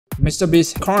Mr.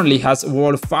 Beast currently has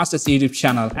world's fastest YouTube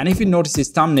channel, and if you notice his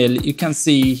thumbnail, you can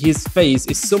see his face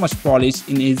is so much polished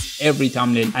in his every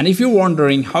thumbnail. And if you're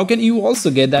wondering how can you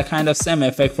also get that kind of same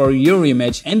effect for your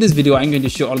image, in this video I'm going to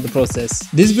show all the process.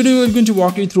 This video is going to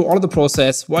walk you through all the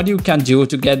process, what you can do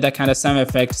to get that kind of same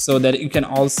effect so that you can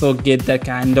also get that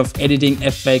kind of editing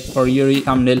effect for your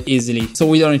thumbnail easily. So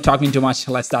without talking too much,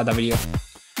 let's start the video.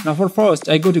 Now for first,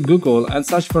 I go to Google and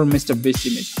search for Mr. Beast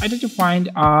image. I tried to find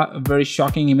a very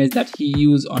shocking image that he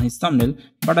used on his thumbnail,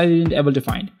 but I didn't able to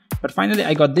find. But finally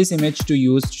I got this image to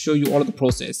use to show you all of the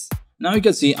process. Now you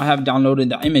can see I have downloaded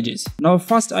the images. Now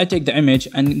first I take the image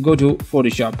and go to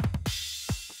Photoshop.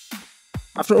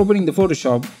 After opening the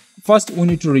Photoshop, first we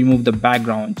need to remove the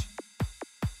background.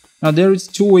 Now there is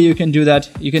two ways you can do that.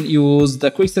 You can use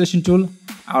the quick selection tool,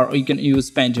 or you can use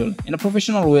pen tool. In a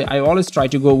professional way, I always try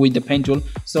to go with the pen tool,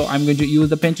 so I'm going to use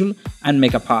the pen tool and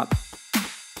make a path.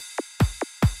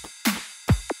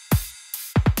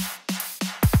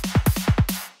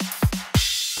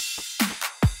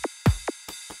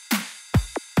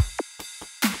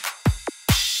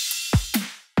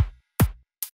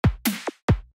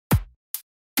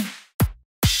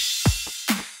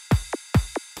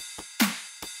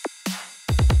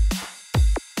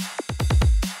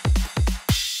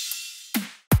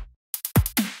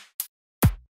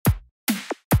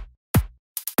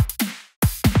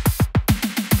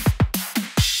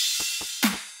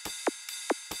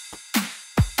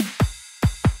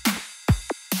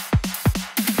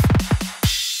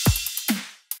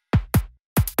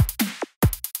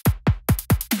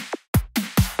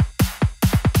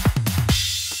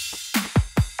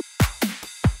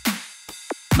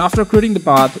 Now after creating the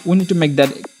path, we need to make that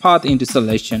path into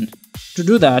selection. To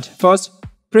do that, first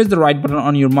press the right button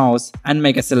on your mouse and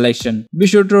make a selection. Be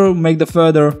sure to make the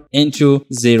feather into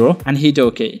 0 and hit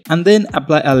OK. And then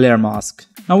apply a layer mask.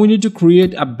 Now we need to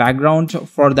create a background.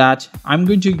 For that, I'm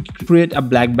going to create a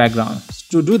black background.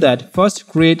 To do that, first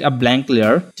create a blank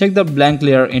layer. Take the blank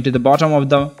layer into the bottom of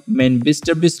the main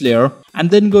Mr. Beast layer and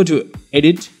then go to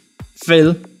Edit,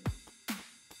 Fill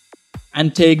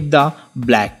and take the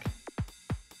black.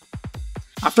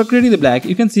 After creating the black,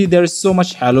 you can see there is so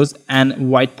much halos and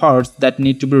white parts that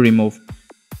need to be removed.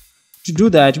 To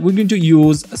do that, we're going to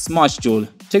use a smudge tool.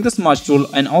 Take the smudge tool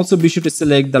and also be sure to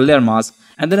select the layer mask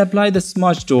and then apply the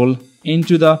smudge tool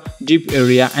into the deep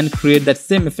area and create that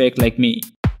same effect like me.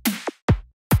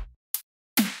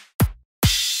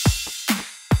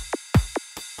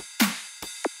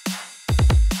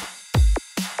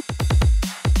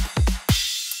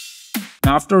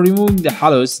 Now after removing the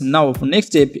halos, now next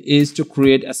step is to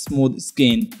create a smooth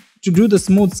skin. To do the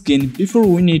smooth skin, before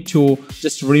we need to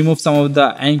just remove some of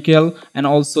the ankle and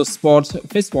also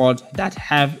face spot that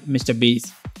have Mr.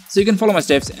 Beast. So you can follow my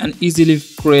steps and easily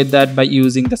create that by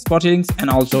using the spottings and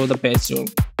also the paste tool.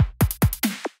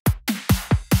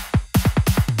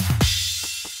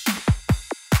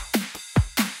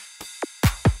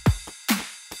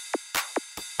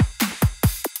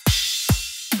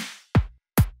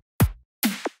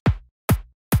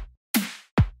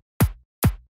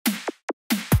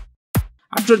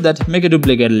 After that, make a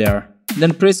duplicate layer.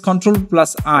 Then press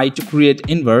Ctrl+I to create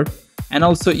invert and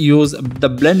also use the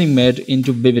blending mode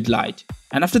into vivid light.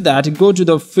 And after that, go to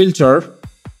the filter,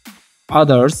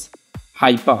 others,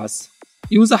 high pass.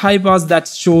 Use a high pass that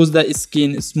shows the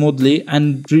skin smoothly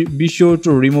and be sure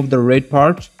to remove the red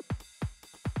part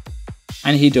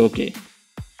and hit OK.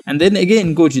 And then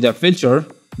again go to the filter,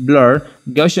 blur,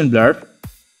 Gaussian blur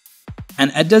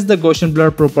and adjust the Gaussian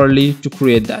blur properly to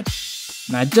create that.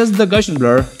 Now adjust the Gaussian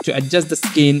blur to adjust the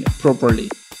skin properly.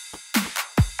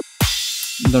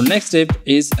 The next step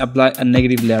is apply a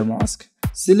negative layer mask.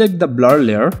 Select the blur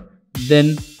layer,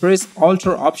 then press Alt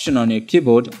or Option on your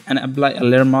keyboard and apply a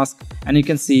layer mask, and you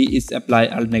can see it's apply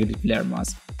a negative layer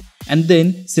mask. And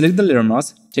then select the layer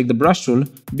mask, take the brush tool,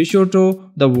 be sure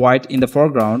to the white in the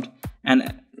foreground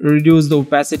and reduce the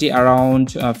opacity around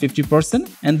 50%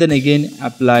 and then again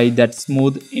apply that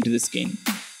smooth into the skin.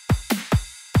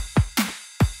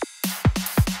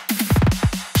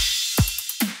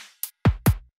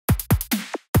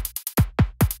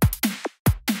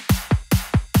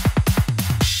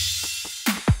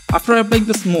 After applying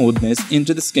the smoothness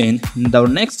into the skin, the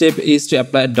next step is to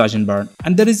apply a dodge and burn.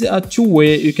 And there is a two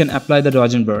way you can apply the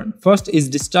dodge and burn. First is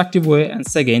destructive way and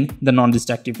second the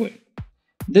non-destructive way.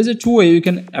 There's a two way you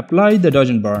can apply the dodge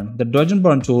and burn. The dodge and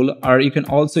burn tool, or you can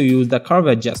also use the curve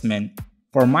adjustment.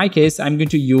 For my case, I'm going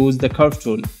to use the curve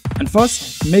tool. And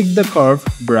first, make the curve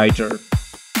brighter.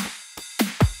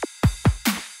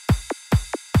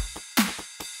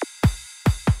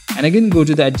 And again go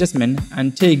to the adjustment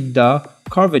and take the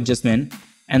curve adjustment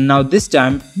And now this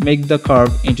time make the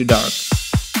curve into dark.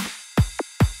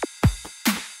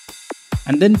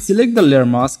 And then select the layer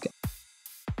mask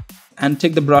and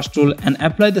take the brush tool and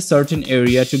apply the certain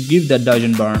area to give that dodge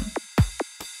and burn.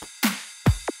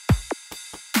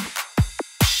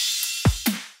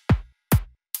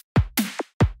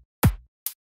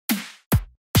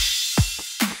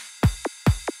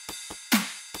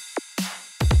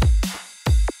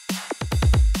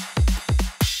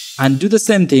 And do the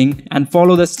same thing and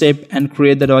follow the step and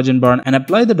create the dodge and burn and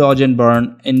apply the dodge and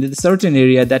burn in the certain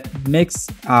area that makes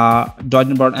dodge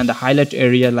and burn and the highlight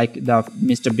area like the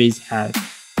Mr. Beas has.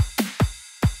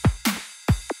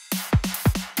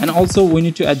 And also we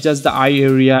need to adjust the eye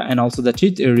area and also the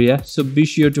teeth area, so be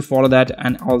sure to follow that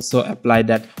and also apply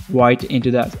that white into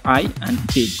the eye and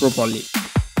teeth properly.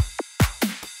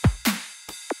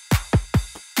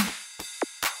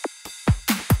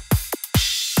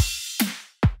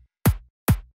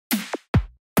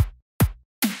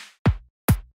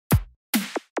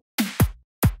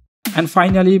 And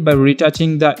finally, by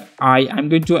retouching the eye, I'm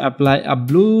going to apply a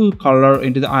blue color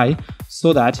into the eye,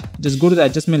 so that just go to the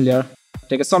adjustment layer,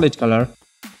 take a solid color,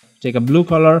 take a blue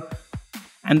color,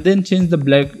 and then change the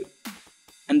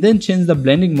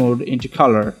blending mode into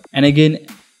color, and again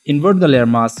invert the layer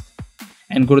mask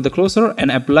and go to the closer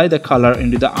and apply the color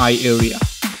into the eye area.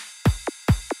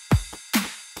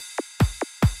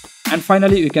 And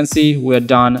finally, you can see we're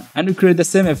done, and we create the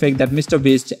same effect that Mr.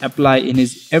 Beast apply in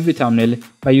his every thumbnail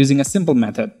by using a simple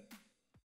method.